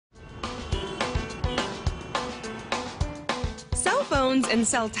phones and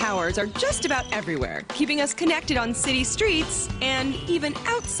cell towers are just about everywhere, keeping us connected on city streets and even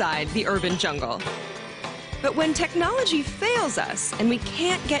outside the urban jungle. But when technology fails us and we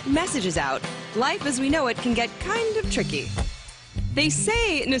can't get messages out, life as we know it can get kind of tricky. They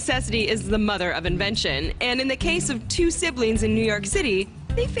say necessity is the mother of invention, and in the case of two siblings in New York City,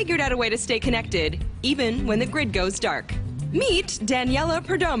 they figured out a way to stay connected, even when the grid goes dark. Meet Daniela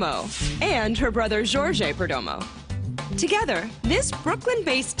Perdomo and her brother Jorge Perdomo. Together, this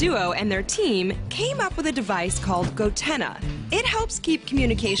Brooklyn-based duo and their team came up with a device called goTenna. It helps keep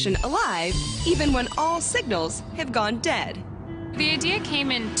communication alive, even when all signals have gone dead. The idea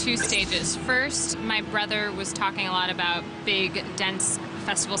came in two stages. First, my brother was talking a lot about big, dense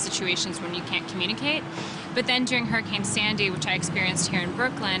festival situations when you can't communicate. But then during Hurricane Sandy, which I experienced here in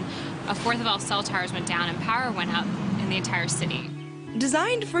Brooklyn, a fourth of all cell towers went down and power went out in the entire city.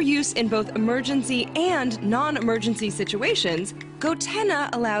 Designed for use in both emergency and non-emergency situations, goTenna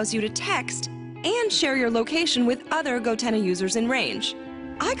allows you to text and share your location with other goTenna users in range.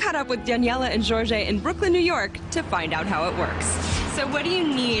 I caught up with Daniela and Jorge in Brooklyn, New York to find out how it works. So what do you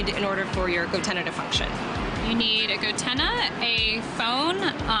need in order for your goTenna to function? You need a goTenna, a phone,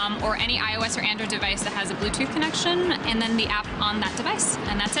 or any iOS or Android device that has a Bluetooth connection, and then the app on that device.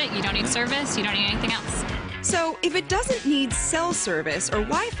 And that's it. You don't need service. You don't need anything else. So if it doesn't need cell service or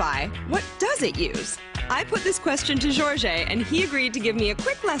Wi-Fi, what does it use? I put this question to Jorge, and he agreed to give me a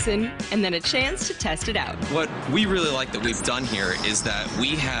quick lesson and then a chance to test it out. What we really like that we've done here is that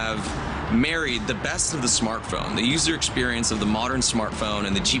we have married the best of the smartphone, the user experience of the modern smartphone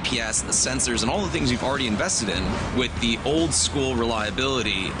and the GPS, the sensors, and all the things we've already invested in with the old school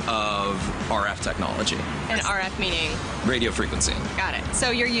reliability of RF technology. And RF meaning? Radio frequency. Got it.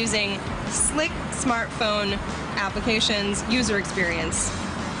 So you're using slick smartphone applications, user experience,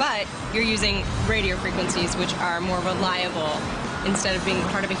 but you're using radio frequencies which are more reliable instead of being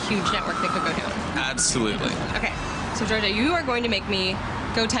part of a huge network that could go down. Absolutely. Okay, so Georgia, you are going to make me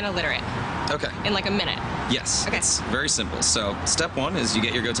goTenna literate. Okay. In like a minute. Yes. Okay. It's very simple. So step one is you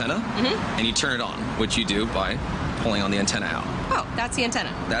get your goTenna and you turn it on, which you do by pulling on the antenna out. Oh, that's the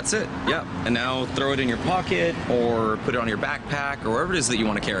antenna. That's it. Yeah. And now throw it in your pocket or put it on your backpack or wherever it is that you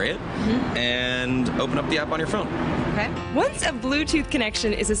want to carry it and open up the app on your phone. Okay. Once a Bluetooth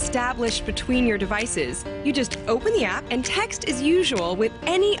connection is established between your devices, you just open the app and text as usual with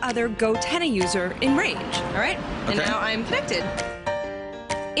any other goTenna user in range. All right? And now I'm connected.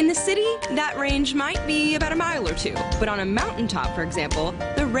 In the city, that range might be about a mile or two, but on a mountaintop, for example,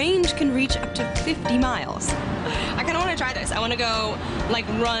 the range can reach up to 50 miles. I kind of want to try this. I want to go, like,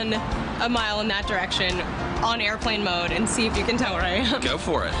 run a mile in that direction on airplane mode and see if you can tell where I am. Go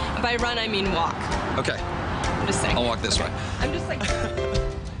for it. By run, I mean walk. Okay. I'm just saying. I'll walk this way. I'm just like...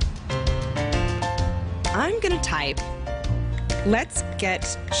 I'm gonna type, let's get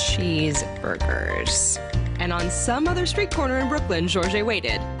cheeseburgers. And on some other street corner in Brooklyn, Jorge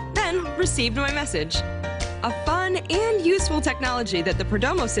waited, then received my message. A fun and useful technology that the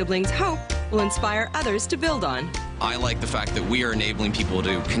Perdomo siblings hope will inspire others to build on. I like the fact that we are enabling people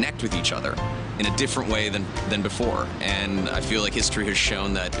to connect with each other in a different way than before. And I feel like history has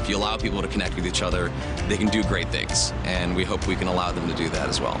shown that if you allow people to connect with each other, they can do great things. And we hope we can allow them to do that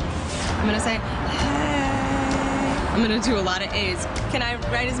as well. I'm gonna say, hey. I'm gonna do a lot of A's. Can I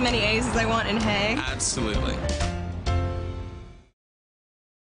write as many A's as I want in hey? Absolutely.